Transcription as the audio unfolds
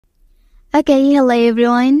Okay, hello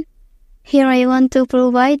everyone. Here I want to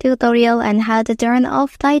provide tutorial on how to turn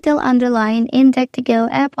off Tittle Underline in DuckDuckGo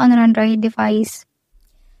app on an Android device.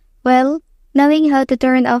 Well, knowing how to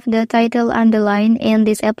turn off the Tittle Underline in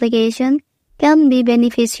this application can be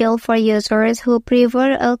beneficial for users who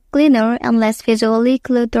prefer a cleaner and less visually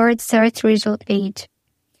cluttered search result page.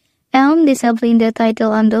 And disabling the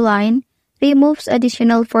Tittle Underline removes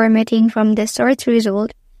additional formatting from the search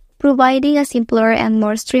result, providing a simpler and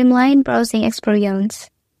more streamlined browsing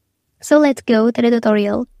experience. So let's go to the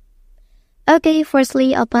tutorial. Okay,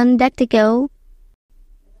 firstly open DuckDuckGo.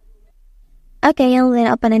 Okay, and then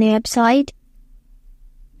open a new website.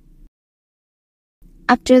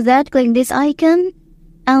 After that, click this icon,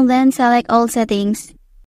 and then select all settings.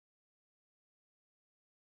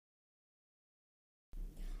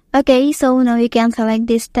 Okay, so now you can select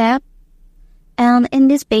this tab. And in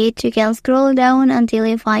this page, you can scroll down until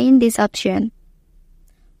you find this option.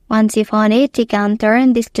 Once you found it, you can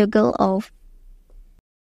turn this toggle off.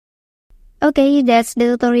 Okay, that's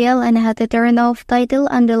the tutorial on how to turn off Tittle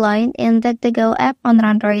Underline in DuckDuckGo app on an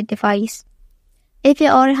Android device. If you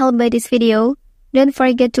are helped by this video, don't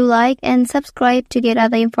forget to like and subscribe to get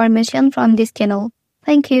other information from this channel.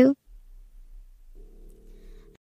 Thank you.